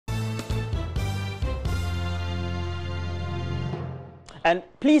And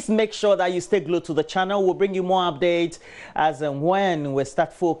please make sure that you stay glued to the channel. We'll bring you more updates as and when we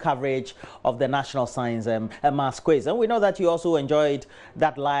start full coverage of the National Science and Maths Quiz. And we know that you also enjoyed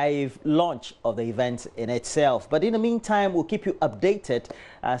that live launch of the event in itself. But in the meantime, we'll keep you updated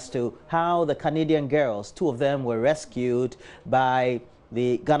as to how the Canadian girls, 2 of them were rescued by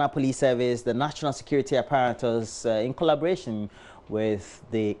the Ghana Police Service, the National Security Apparatus, in collaboration with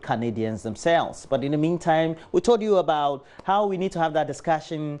the Canadians themselves. But in the meantime, we told you about how we need to have that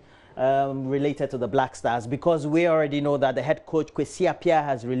discussion related to the Black Stars, because we already know that the head coach Kwesi Appiah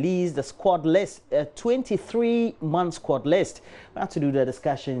has released the squad list, a 23-man squad list. We have to do the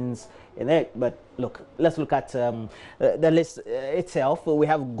discussions in it, but look, let's look at the list itself. We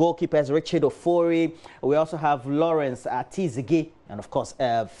have goalkeepers Richard Ofori, we also have Lawrence Atizigi, and of course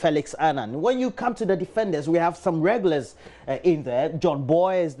Felix Annan. When you come to the defenders, we have some regulars in there. John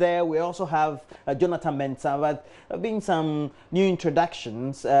Boy is there. We also have Jonathan Mensah. But there have been some new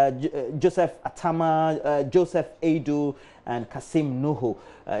introductions: Joseph Atama, Joseph Edu, and Kasim Nuhu.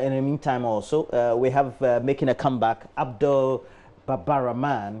 In the meantime, also we have making a comeback Abdul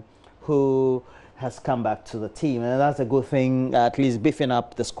Babaraman, who has come back to the team, and that's a good thing, at least beefing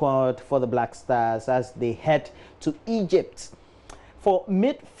up the squad for the Black Stars as they head to Egypt. For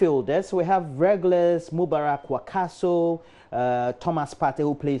midfielders, we have regulars Mubarak Wakaso, Thomas Partey,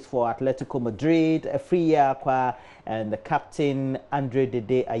 who plays for Atletico Madrid, Friya Akwa, and the captain Andre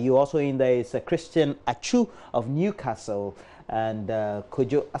Dede. Are you also in there? Is Christian Achu of Newcastle, and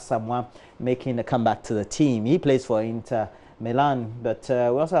Kojo Asamoah making a comeback to the team. He plays for Inter Milan. But we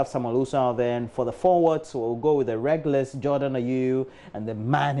also have Samuel Uso out there, and for the forwards, we'll go with the regulars Jordan Ayew and the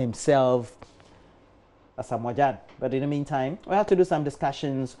man himself, Asamoah Gyan. But in the meantime, we have to do some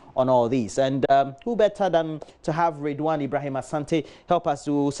discussions on all these. And who better than to have Ridwan Ibrahim Asante help us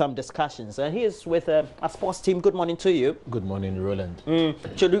do some discussions? And he is with a sports team. Good morning to you. Good morning, Roland.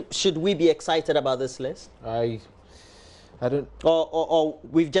 Should we be excited about this list? I don't. Or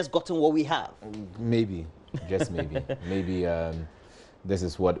we've just gotten what we have? Maybe. Just maybe. Maybe this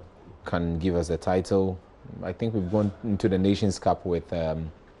is what can give us a title. I think we've gone into the Nations Cup with a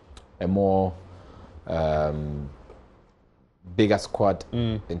more bigger squad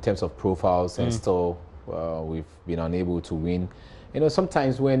in terms of profiles, and still we've been unable to win. You know,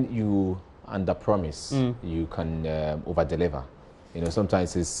 sometimes when you under-promise, you can over-deliver. You know,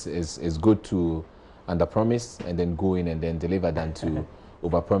 sometimes it's good to under-promise and then go in and then deliver than to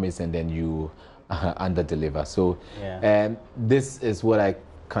over-promise and then you under-deliver. So this is what I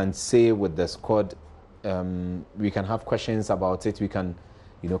can say with the squad. We can have questions about it. We can,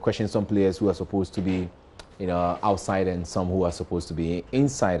 question some players who are supposed to be, outside, and some who are supposed to be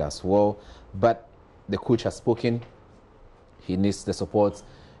inside as well. But the coach has spoken. He needs the support,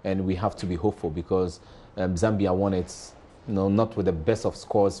 and we have to be hopeful, because Zambia won it, not with the best of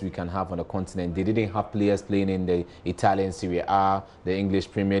scores we can have on the continent. They didn't have players playing in the Italian Serie A, the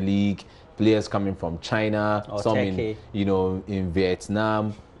English Premier League, players coming from China, some in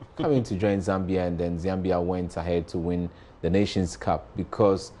Vietnam, coming to join Zambia, and then Zambia went ahead to win the Nations Cup,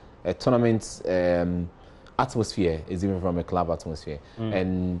 because a tournament atmosphere is different from a club atmosphere.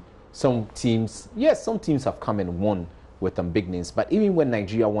 And some teams have come and won with some big names, but even when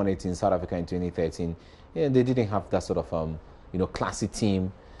Nigeria won it in South Africa in 2013, they didn't have that sort of classy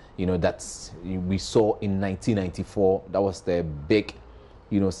team, that we saw in 1994. That was the big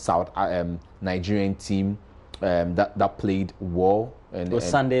South Nigerian team that played well. And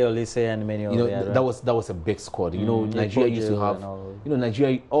Sunday Olise and many of the other. That was a big squad. Nigeria used to have.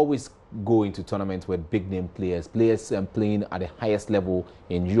 Nigeria always go into tournaments with big name players playing at the highest level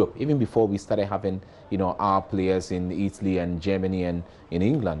in Europe. Even before we started having our players in Italy and Germany and in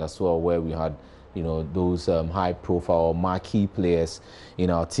England as well, where we had those high profile marquee players in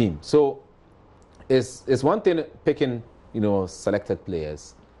our team. So it's one thing picking selected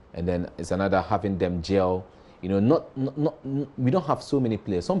players, and then it's another having them gel. We don't have so many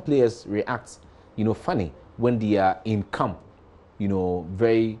players. Some players react, funny when they are in camp.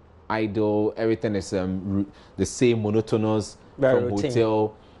 Very idle. Everything is the same, monotonous. Very from routine.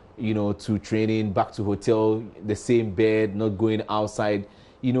 Hotel, to training, back to hotel, the same bed, not going outside.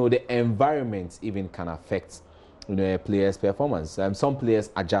 The environment even can affect a player's performance. Some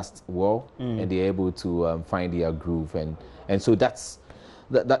players adjust well, and they're able to find their groove, and so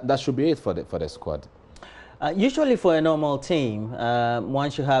that should be it for the squad. Usually for a normal team,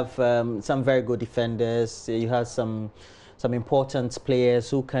 once you have some very good defenders, you have some important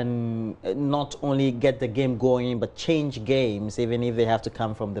players who can not only get the game going but change games, even if they have to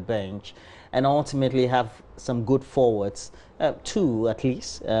come from the bench, and ultimately have some good forwards, 2 at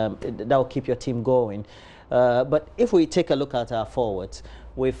least, that will keep your team going. But if we take a look at our forwards,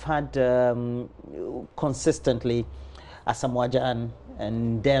 we've had consistently Asamoah Gyan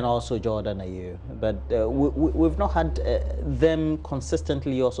and then also Jordan Ayew. But we've not had them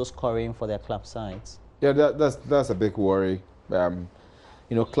consistently also scoring for their club sides. Yeah, that's a big worry.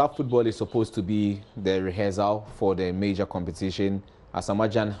 You know, club football is supposed to be the rehearsal for the major competition. Asamoah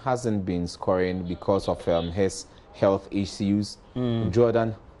Gyan hasn't been scoring because of his health issues.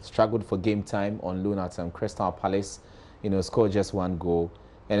 Jordan struggled for game time on loan at Crystal Palace. You know, scored just 1 goal,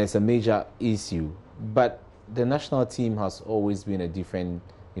 and it's a major issue. But the national team has always been a different,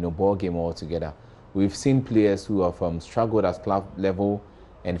 you know, ball game altogether. We've seen players who have struggled at club level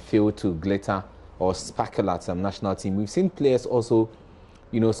and failed to glitter or sparkle at some national team. We've seen players also,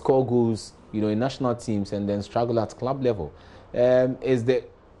 you know, score goals, you know, in national teams and then struggle at club level. Is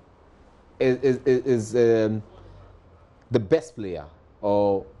the best player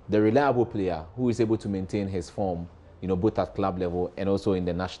or the reliable player who is able to maintain his form, you know, both at club level and also in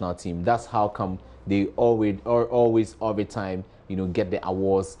the national team. That's how come they always every time, you know, get the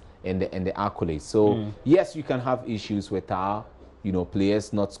awards and the accolades. So yes, you can have issues with our, you know,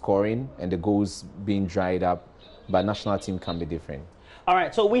 players not scoring and the goals being dried up, but national team can be different. All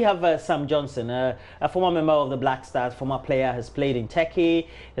right, so we have Sam Johnson, a former member of the Black Stars, former player, has played in Turkey,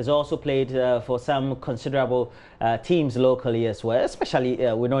 has also played for some considerable teams locally as well, especially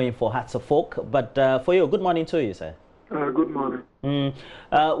we know him for Hearts of Oak. But for you, good morning to you, sir. Good morning.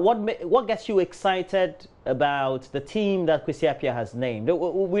 What gets you excited about the team that Kwesi Appiah has named?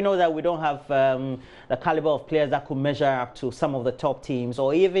 We know that we don't have the caliber of players that could measure up to some of the top teams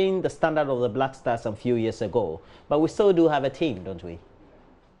or even the standard of the Black Stars a few years ago. But we still do have a team, don't we?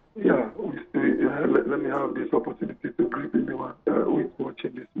 Yeah, let me have this opportunity to greet anyone who is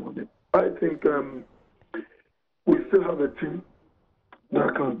watching this morning. I think we still have a team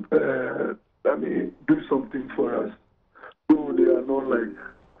that can, do something for us. Though they are not like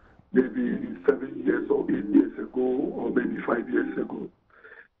maybe 7 years or 8 years ago or maybe 5 years ago.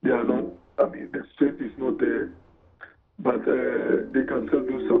 They are not, the strength is not there, but they can still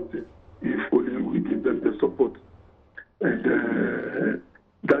do something if only we give them the support and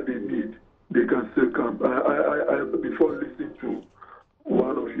that they need. They can still come. Before listening to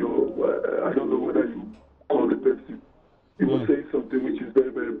one of your, I don't know whether you call the person, he was saying something which is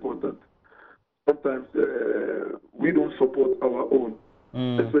very, very important. Sometimes we don't support our own,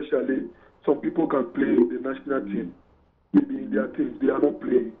 especially some people can play in the national team. Maybe in their teams they are not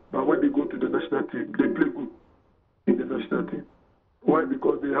playing, but when they go to the national team, they play good in the national team. Why?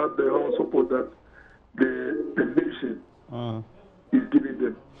 Because they have their own support that the nation is giving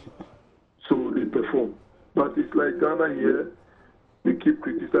them, so they perform. But it's like Ghana here, we keep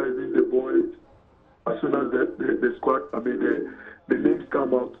criticizing the boys. As soon as the squad, the names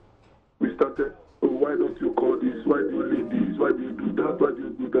come out, we started, oh, why don't you call this? Why do you lead this? Why do you do that? Why do you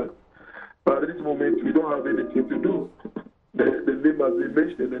do that? But at this moment, we don't have anything to do. The name has been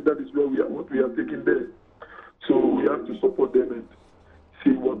mentioned, and that is what we are taking there. So we have to support them and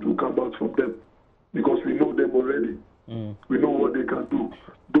see what will come out from them, because we know them already. We know what they can do,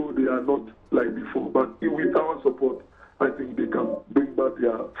 though they are not like before. But with our support, I think they can bring back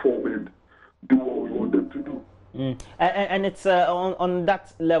their form and do what we want them to do. And it's on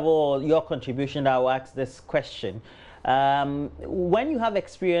that level, your contribution, that I will ask this question. When you have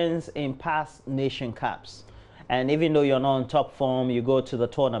experience in past Nation Cups, and even though you're not on top form, you go to the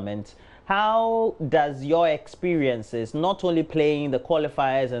tournament, how does your experiences, not only playing the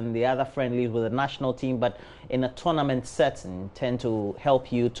qualifiers and the other friendlies with the national team, but in a tournament setting, tend to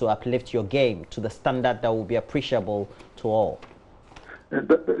help you to uplift your game to the standard that will be appreciable to all? And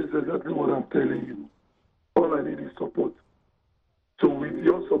that is exactly what I'm telling you. All I need is support. So with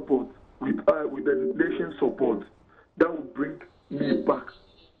your support, with the nation's support, that will bring me back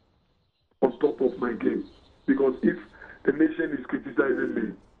on top of my game. Because if the nation is criticizing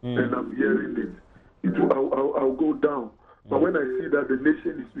me and I'm hearing it, I'll go down. But when I see that the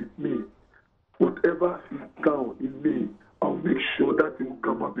nation is with me, whatever is down in me, I'll make sure that it will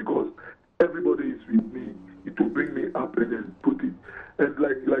come up, because everybody is with me. It will bring me up and then put it. And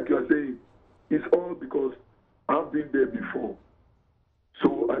like you are saying, it's all because I've been there before.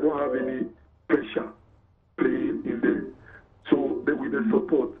 So I don't have any pressure playing in there. So with the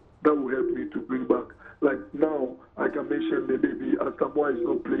support, that will help me to bring back. Like now, I can mention that maybe Asamoah is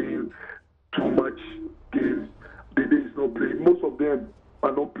not playing too much games. Dede is not playing. Most of them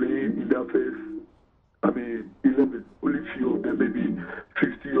are not playing in their first, 11. Only few of them, maybe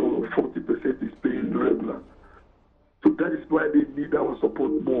 50 or 40% is playing regular. So that is why they need our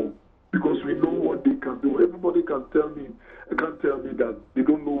support more, because we know what they can do. Everybody can tell me that they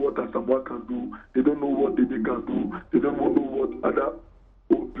don't know what what Asamoah can do. They don't know what they can do. They don't know what other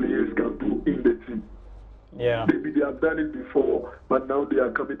old players can do in the team. Yeah. Maybe they have done it before, but now they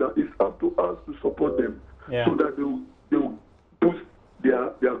are coming down. It's up to us to support them so that they'll boost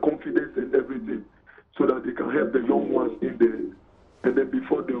their confidence and everything, so that they can help the young ones in there. And then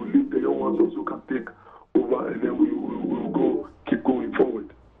before they will leave, the young ones also can take over, and then we will keep going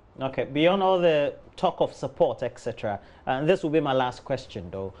forward. Okay, beyond all the talk of support, etc., and this will be my last question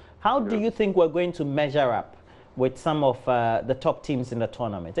though, how do you think we're going to measure up with some of the top teams in the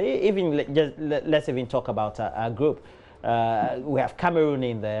tournament? Let's even talk about our group. We have Cameroon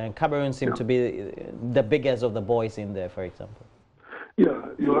in there, and Cameroon seem to be the biggest of the boys in there, for example. Yeah,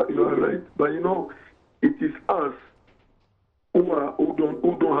 you are right. But you know, it is us who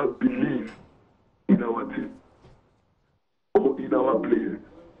don't have belief in our team or in our players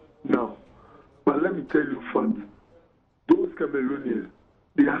now. But let me tell you fact. Those Cameroonians,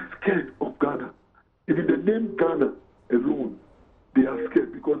 they are scared of Ghana. Even the name Ghana alone, they are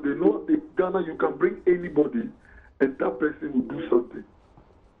scared because they know that Ghana, you can bring anybody and that person will do something.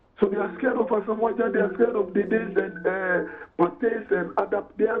 So they are scared of Asamoah, they are scared of Dedes and Pates and other,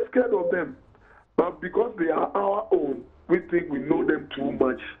 they are scared of them. But because they are our own, we think we know them too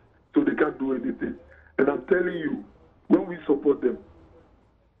much, so they can't do anything. And I'm telling you, when we support them,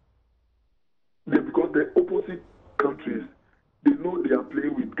 because the opposite countries, they know they are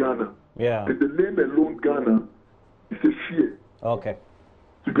playing with Ghana. Yeah. And the name alone, Ghana, is a fear. Okay.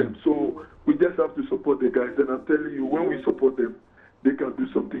 To them. So we just have to support the guys. And I'm telling you, when we support them, they can do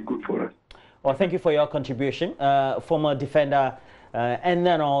something good for us. Well, thank you for your contribution. Former defender and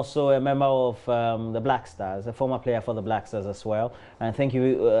then also a member of the Black Stars, a former player for the Black Stars as well. And thank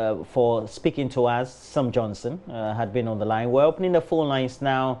you for speaking to us. Sam Johnson had been on the line. We're opening the phone lines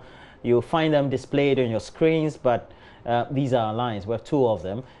now. You'll find them displayed on your screens, but these are our lines. We have two of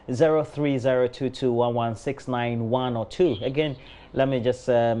them, 0302211691 Again, let me just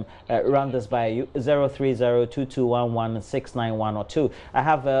run this by you, 0302211691 I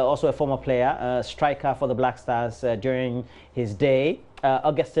have also a former player, striker for the Black Stars during his day,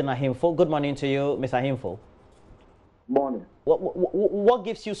 Augustine Ahimfo. Good morning to you, Mr. Ahimfo. Morning. What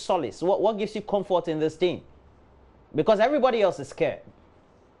gives you solace? What gives you comfort in this team? Because everybody else is scared.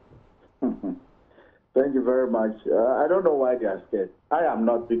 Thank you very much. I don't know why they are scared. I am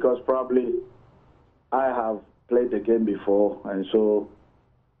not, because probably I have played the game before, and so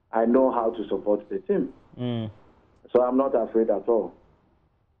I know how to support the team. So I'm not afraid at all.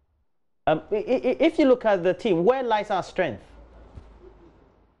 If you look at the team, where lies our strength?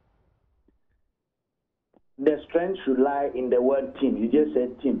 The strength should lie in the word team. You just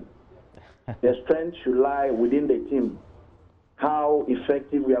said team. The strength should lie within the team. How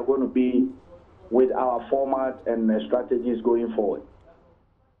effective we are going to be with our format and strategies going forward.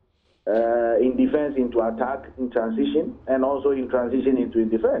 In defense into attack, in transition, and also in transition into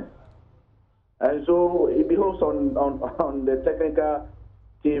defense. And so it behoves on the technical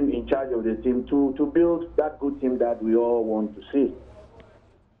team in charge of the team to build that good team that we all want to see.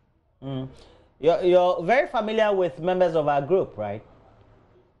 You're very familiar with members of our group, right?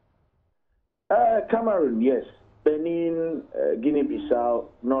 Cameroon, yes. Benin, Guinea-Bissau,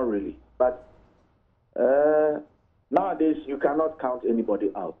 not really. But nowadays, you cannot count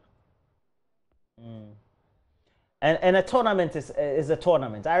anybody out. And a tournament is a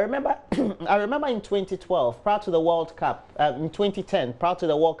tournament. I remember in 2012, prior to the World Cup, in 2010, prior to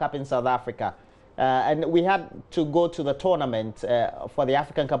the World Cup in South Africa, and we had to go to the tournament for the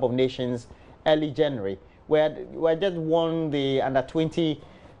African Cup of Nations early January. We had just won the Under-20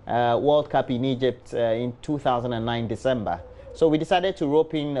 World Cup in Egypt in 2009 December. So we decided to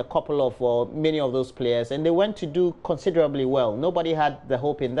rope in a couple of, or many of those players, and they went to do considerably well. Nobody had the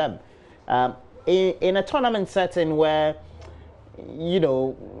hope in them. In a tournament setting where, you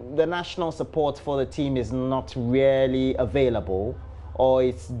know, the national support for the team is not really available, or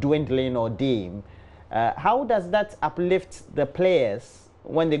it's dwindling or dim, how does that uplift the players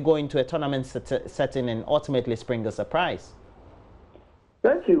when they go into a tournament setting and ultimately spring the surprise?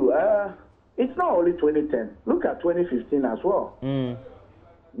 Thank you. It's not only 2010. Look at 2015 as well.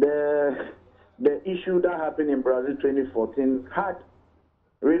 The issue that happened in Brazil 2014 had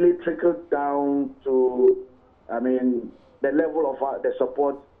really trickled down to, I mean, the level of the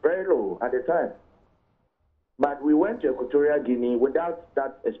support very low at the time. But we went to Equatorial Guinea without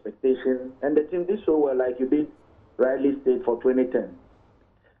that expectation, and the team did so well, like you did rightly state, for 2010.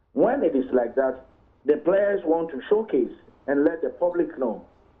 When it is like that, the players want to showcase and let the public know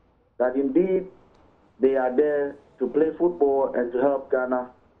that indeed they are there to play football and to help Ghana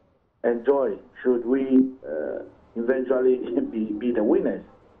enjoy, should we eventually be the winners.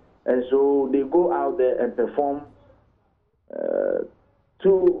 And so they go out there and perform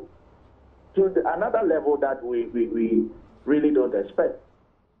to another level that we really don't expect.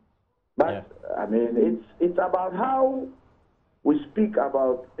 But, I mean, it's about how we speak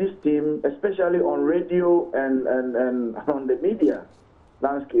about this team, especially on radio and on the media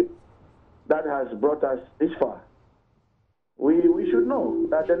landscape, that has brought us this far. We should know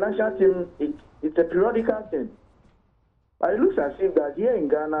that the national team, it's a periodical thing. But it looks as if that here in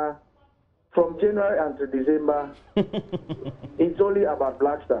Ghana, from January until December, it's only about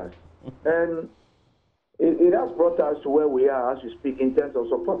Black Stars. And it has brought us to where we are as we speak in terms of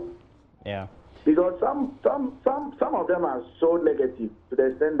support. Yeah. Because some of them are so negative to the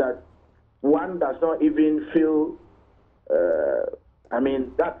extent that one does not even feel,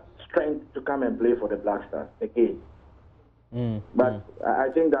 that strength to come and play for the Black Stars again. But I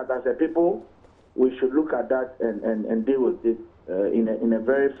think that as a people, we should look at that and deal with it in a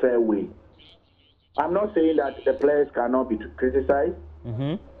very fair way. I'm not saying that the players cannot be criticized,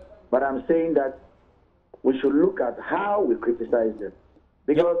 but I'm saying that we should look at how we criticize them.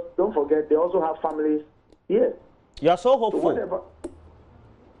 Because don't forget, they also have families here. You're so hopeful. So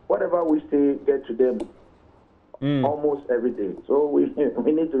whatever we say, get to them almost every day. So we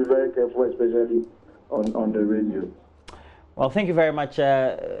need to be very careful, especially on the radio. Well, thank you very much,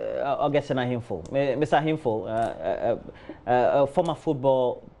 Augustine Ahimfo. Mr. Ahimfo, a former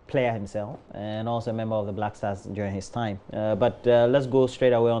football player himself and also a member of the Black Stars during his time. But let's go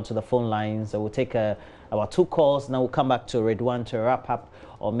straight away onto the phone lines. We'll take about 2 calls. Now we'll come back to Redwan to wrap up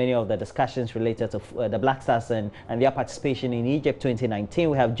on many of the discussions related to the Black Stars and their participation in Egypt 2019.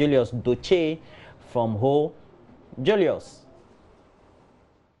 We have Julius Doche from Ho. Julius.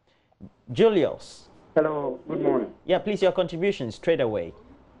 Hello, good morning. Yeah, please, your contribution straight away.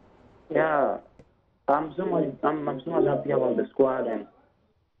 Yeah, I'm so much happy about the squad, and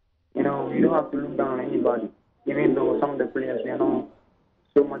you don't have to look down on anybody, even though some of the players we are not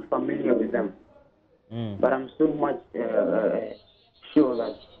so much familiar with them. But I'm so much sure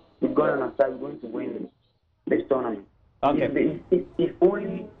that we've got on our side, we're going to win this tournament. Okay. If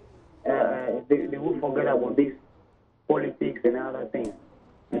only they will forget about this politics and other things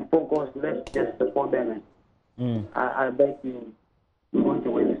and focus, let's just support them. And I bet you we're going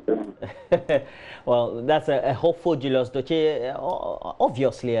to win this tournament. Well, that's a hopeful Julius Doche,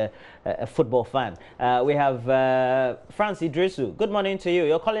 obviously a football fan. We have France Idrisu. Good morning to you.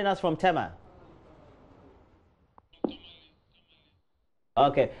 You're calling us from Tema.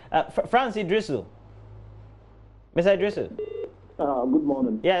 Okay. France Idrisu. Mr. Idrisu. Good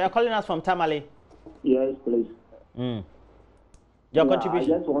morning. Yeah, you're calling us from Tamale. Yes, please. Your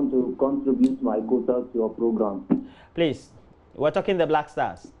contribution. I just want to contribute my quota to your program. Please. We're talking the Black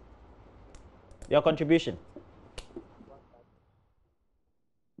Stars. Your contribution.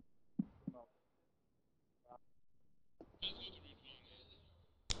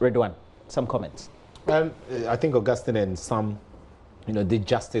 Redwan, some comments. I think Augustine and Sam, did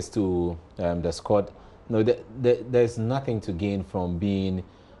justice to the squad. There's nothing to gain from being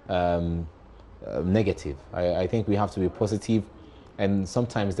negative. I think we have to be positive, and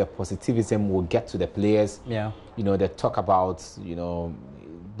sometimes the positivism will get to the players. Yeah. They talk about,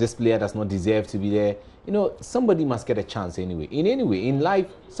 this player does not deserve to be there. Somebody must get a chance anyway. In life,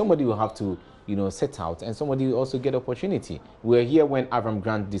 somebody will have to, set out, and somebody will also get opportunity. We're here when Avram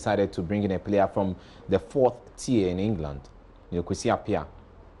Grant decided to bring in a player from the 4th tier in England, Kwesi Appiah.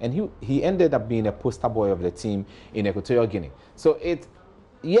 And he ended up being a poster boy of the team in Equatorial Guinea. So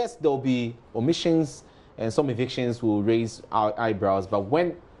yes, there'll be omissions and some evictions will raise our eyebrows, but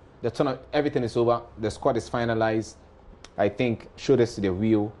when everything is over, the squad is finalized, I think shoulders to the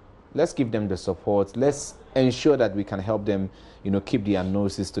wheel. Let's give them the support. Let's ensure that we can help them, keep their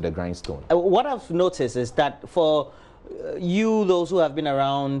noses to the grindstone. What I've noticed is that for you, those who have been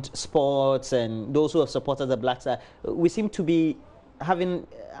around sports and those who have supported the Black Stars, we seem to be having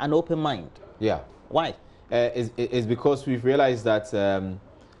an open mind. Yeah. Why? It's because we've realized that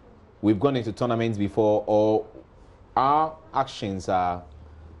we've gone into tournaments before, or our actions are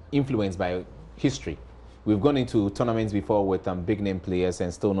influenced by history. We've gone into tournaments before with big name players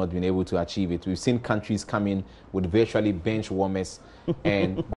and still not been able to achieve it. We've seen countries come in with virtually bench warmers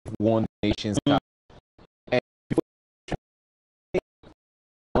and won the Nations Cup.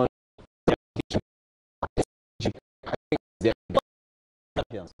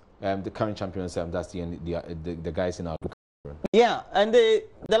 And the current champions, that's the guys in our group. Yeah, and the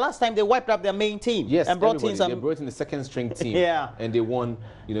last time they wiped up their main team. Yes, and brought in they brought in the second string team. Yeah, and they won,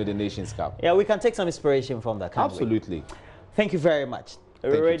 the Nations Cup. Yeah, we can take some inspiration from that. Absolutely. Thank you very much.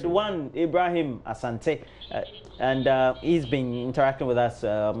 Redwan Ibrahim Asante, and he's been interacting with us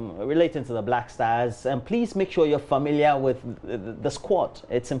relating to the Black Stars. And please make sure you're familiar with the squad.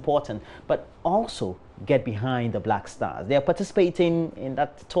 It's important. But also get behind the Black Stars. They are participating in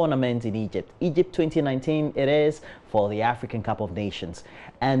that tournament in Egypt. Egypt 2019 it is, for the African Cup of Nations.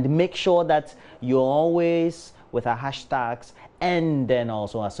 And make sure that you're always with our hashtags and then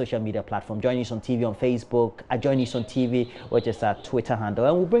also our social media platform. Join us on TV on Facebook, at Join Us on TV, which is our Twitter handle.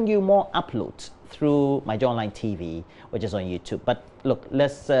 And we'll bring you more uploads through my Online TV, which is on YouTube. But look,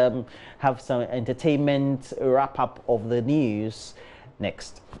 let's have some entertainment wrap up of the news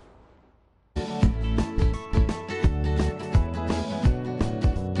next.